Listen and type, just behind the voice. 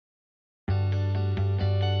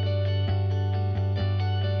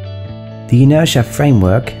The inertia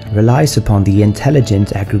framework relies upon the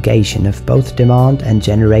intelligent aggregation of both demand and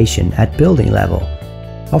generation at building level,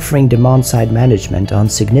 offering demand-side management on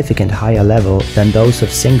significant higher level than those of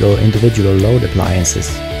single individual load appliances.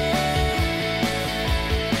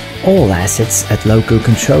 All assets at local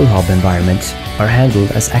control hub environments are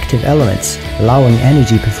handled as active elements, allowing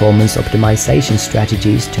energy performance optimization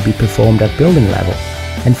strategies to be performed at building level,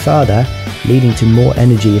 and further leading to more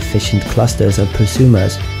energy efficient clusters of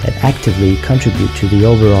prosumers that actively contribute to the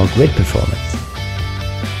overall grid performance.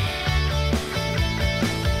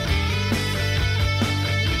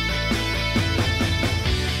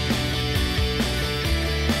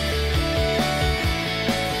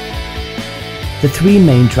 The three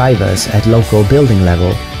main drivers at local building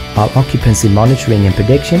level are occupancy monitoring and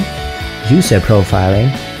prediction, user profiling,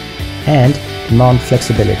 and demand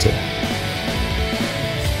flexibility.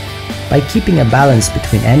 By keeping a balance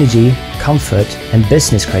between energy, comfort, and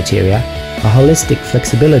business criteria, a holistic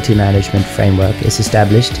flexibility management framework is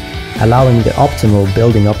established, allowing the optimal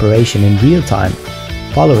building operation in real time,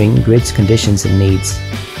 following grid's conditions and needs.